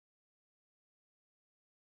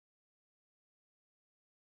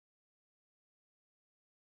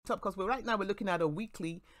up because right now we're looking at a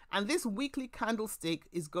weekly, and this weekly candlestick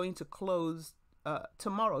is going to close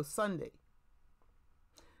tomorrow, Sunday.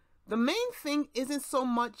 The main thing isn't so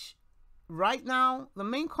much right now, the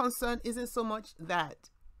main concern isn't so much that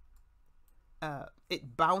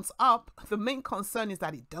it bounce up. The main concern is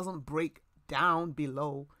that it doesn't break down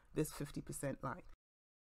below this 50% line.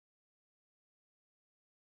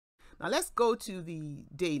 Now let's go to the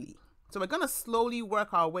daily. So we're going to slowly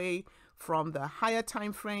work our way from the higher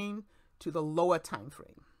time frame to the lower time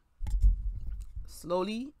frame.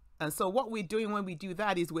 Slowly. And so what we're doing when we do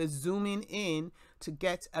that is we're zooming in to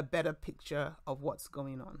get a better picture of what's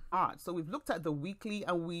going on. All right, so we've looked at the weekly,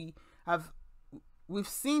 and we've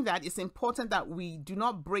seen that it's important that we do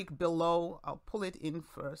not break below. I'll pull it in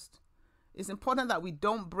first. It's important that we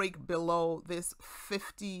don't break below this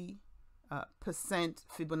 50%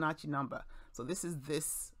 Fibonacci number. So this is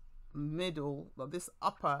this middle, or this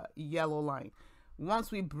upper yellow line. Once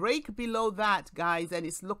we break below that, guys, then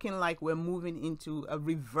it's looking like we're moving into a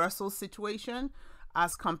reversal situation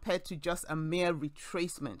as compared to just a mere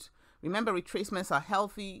retracement. Remember, retracements are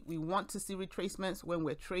healthy. We want to see retracements when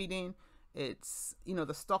we're trading. It's, you know,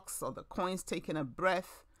 the stocks or the coins taking a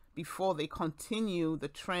breath before they continue the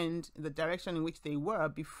trend, the direction in which they were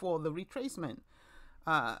before the retracement.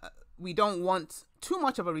 We don't want too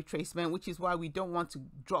much of a retracement, which is why we don't want to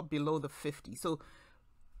drop below the 50. So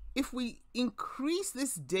if we increase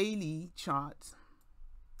this daily chart,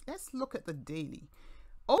 let's look at the daily.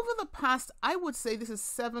 Over the past, I would say this is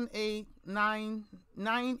 7, 8,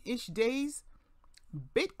 9-ish days,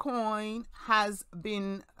 Bitcoin has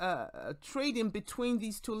been trading between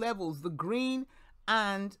these two levels, the green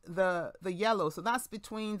and the yellow. So that's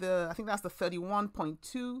between the, I think that's the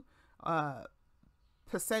 31.2%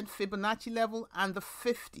 Fibonacci level and the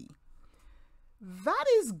 50. That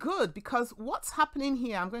is good, because what's happening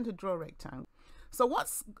here, I'm going to draw a rectangle. So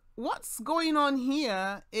what's going on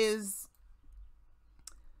here is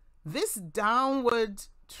this downward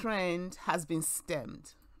trend has been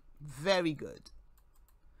stemmed. Very good.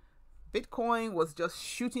 Bitcoin was just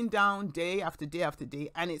shooting down day after day after day,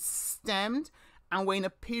 and it's stemmed, and we're in a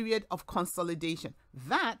period of consolidation.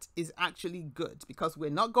 That is actually good, because we're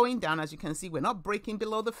not going down. As you can see, we're not breaking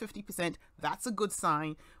below the 50%. That's a good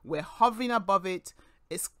sign. We're hovering above it.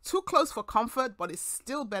 It's too close for comfort, but it's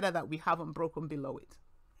still better that we haven't broken below it.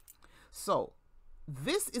 So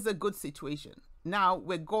this is a good situation. Now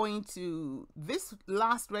we're going to, this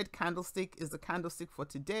last red candlestick is the candlestick for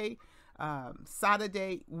today,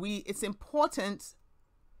 Saturday. It's important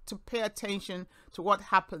to pay attention to what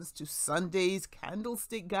happens to Sunday's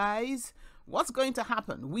candlestick, guys. What's going to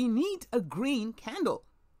happen? We need a green candle.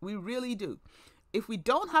 We really do. If we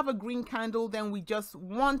don't have a green candle, then we just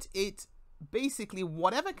want it, basically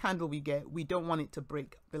whatever candle we get, we don't want it to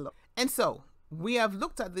break below. And so we have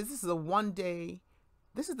looked at this. This is a 1 day,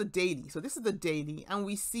 this is the daily. So this is the daily, and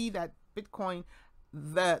we see that Bitcoin,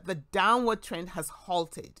 the downward trend has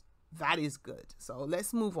halted. That is good. So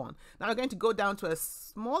let's move on. Now we're going to go down to a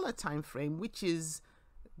smaller time frame, which is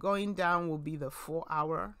going down will be the 4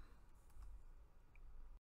 hour.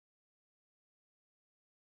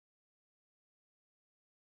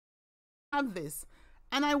 Have this,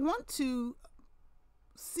 and I want to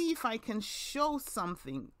see if I can show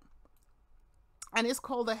something, and it's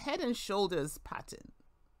called the head and shoulders pattern.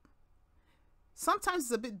 Sometimes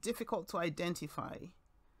it's a bit difficult to identify,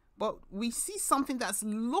 but we see something that's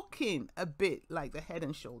looking a bit like the head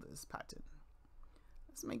and shoulders pattern.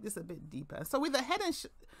 Let's make this a bit deeper. So with the head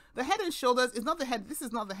and shoulders, it's not the head. This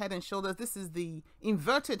is not the head and shoulders. This is the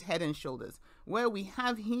inverted head and shoulders, where we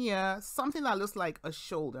have here something that looks like a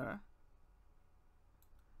shoulder.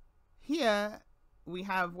 Here we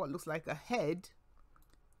have what looks like a head.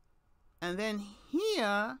 And then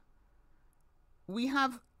here we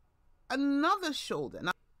have another shoulder.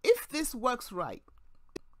 Now, if this works right,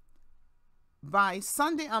 by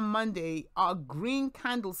Sunday and Monday, our green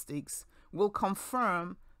candlesticks will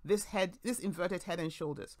confirm this inverted head and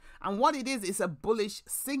shoulders. And what it is a bullish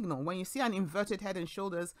signal. When you see an inverted head and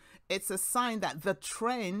shoulders, it's a sign that the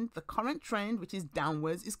trend, the current trend, which is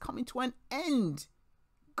downwards, is coming to an end.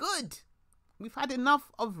 Good. We've had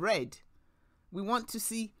enough of red. We want to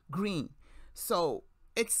see green. So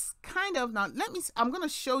it's kind of, now I'm going to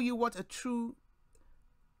show you what a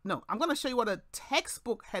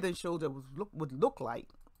textbook head and shoulder would look like.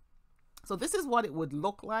 So this is what it would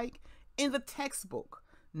look like in the textbook.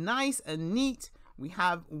 Nice and neat. We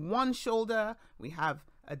have one shoulder, we have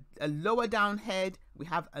a lower down head, we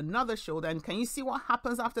have another shoulder. And can you see what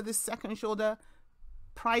happens after this second shoulder?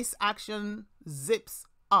 Price action zips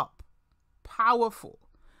up. Powerful.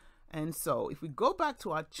 And so if we go back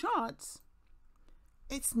to our charts,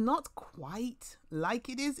 It's not quite like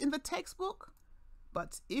it is in the textbook,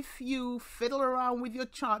 but if you fiddle around with your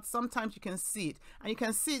chart, sometimes you can see it, and you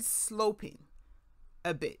can see it sloping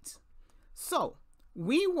a bit. So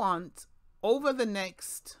we want over the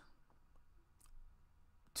next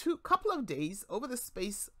couple of days, over the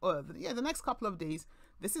space, the next couple of days,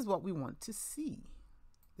 this is what we want to see.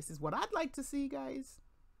 This is what I'd like to see, guys.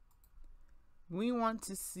 We want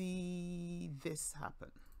to see this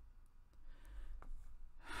happen.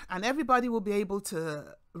 And everybody will be able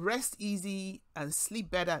to rest easy and sleep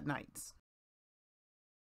better at night.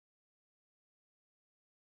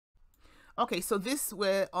 Okay, so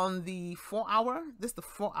we're on the 4-hour. This is the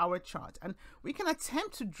 4-hour chart. And we can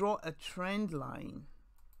attempt to draw a trend line,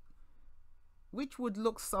 which would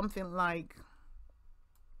look something like,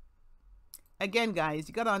 again, guys,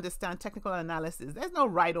 you got to understand technical analysis. There's no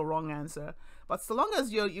right or wrong answer. But so long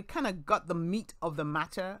as you kind of got the meat of the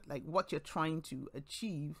matter, like what you're trying to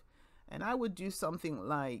achieve, and I would do something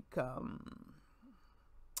like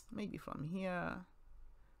maybe from here.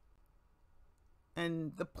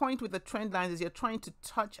 And the point with the trend lines is you're trying to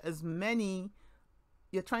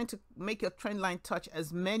make your trend line touch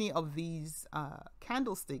as many of these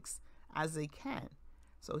candlesticks as they can.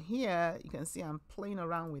 So here you can see I'm playing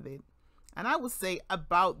around with it, and I would say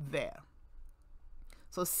about there.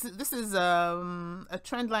 So this is a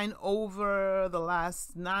trend line over the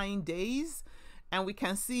last 9 days, and we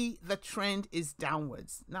can see the trend is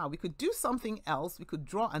downwards. Now we could do something else. We could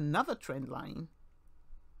draw another trend line,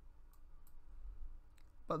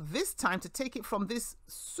 but this time to take it from this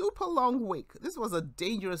super long wick. This was a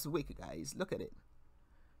dangerous wick, guys. Look at it.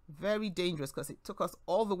 Very dangerous, because it took us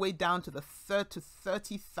all the way down to the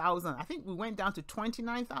 30,000. I think we went down to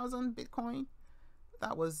 29,000 Bitcoin.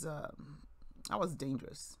 That was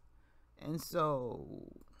dangerous. And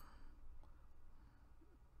so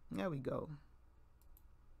there we go.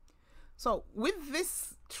 So with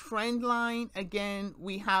this trend line, again,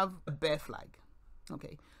 we have a bear flag.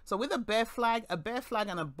 Okay, so with a bear flag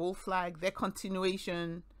and a bull flag, they're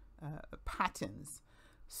continuation patterns.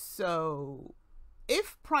 So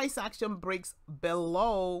if price action breaks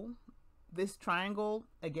below this triangle,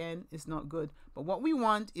 again, it's not good. But what we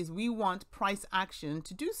want is price action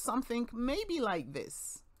to do something maybe like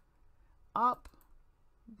this. Up,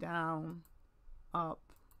 down,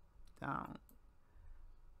 up, down.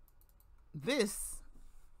 This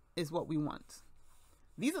is what we want.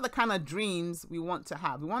 These are the kind of dreams we want to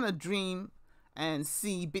have. We want to dream and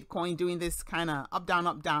see Bitcoin doing this kind of up,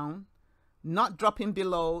 down, not dropping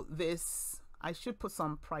below this. I should put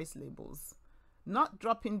some price labels. Not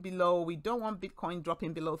dropping below. We don't want Bitcoin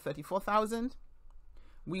dropping below 34,000.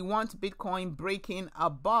 We want Bitcoin breaking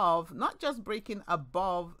above, not just breaking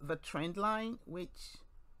above the trend line, which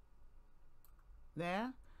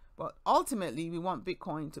there, but ultimately we want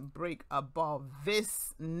Bitcoin to break above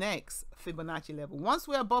this next Fibonacci level. Once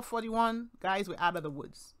we're above 41, guys, we're out of the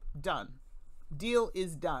woods. Done. Deal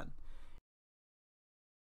is done.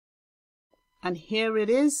 And here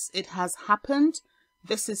it is. It has happened.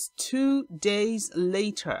 This is 2 days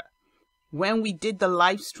later. When we did the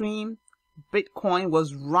live stream, Bitcoin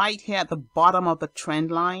was right here at the bottom of the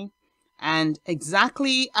trend line. And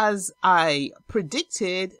exactly as I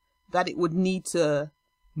predicted that it would need to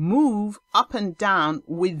move up and down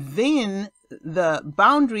within the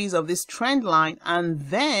boundaries of this trend line. And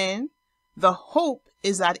then the hope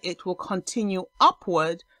is that it will continue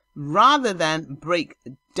upward rather than break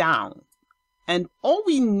down. And all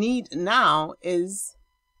we need now is,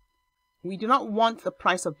 we do not want the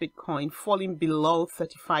price of Bitcoin falling below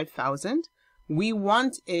 35,000. We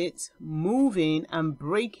want it moving and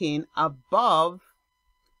breaking above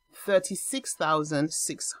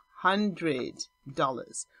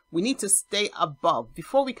 $36,600. We need to stay above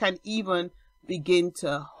before we can even begin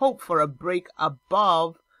to hope for a break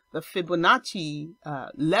above the Fibonacci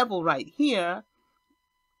level right here.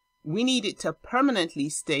 We need it to permanently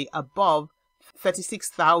stay above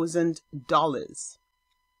 $36,000.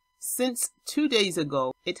 Since 2 days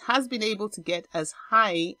ago, it has been able to get as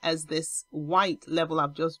high as this white level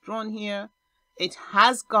I've just drawn here. It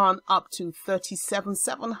has gone up to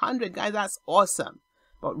 37,700, guys. That's awesome.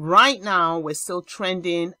 But right now, we're still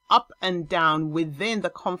trending up and down within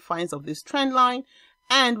the confines of this trend line,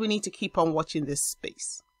 and we need to keep on watching this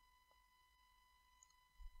space.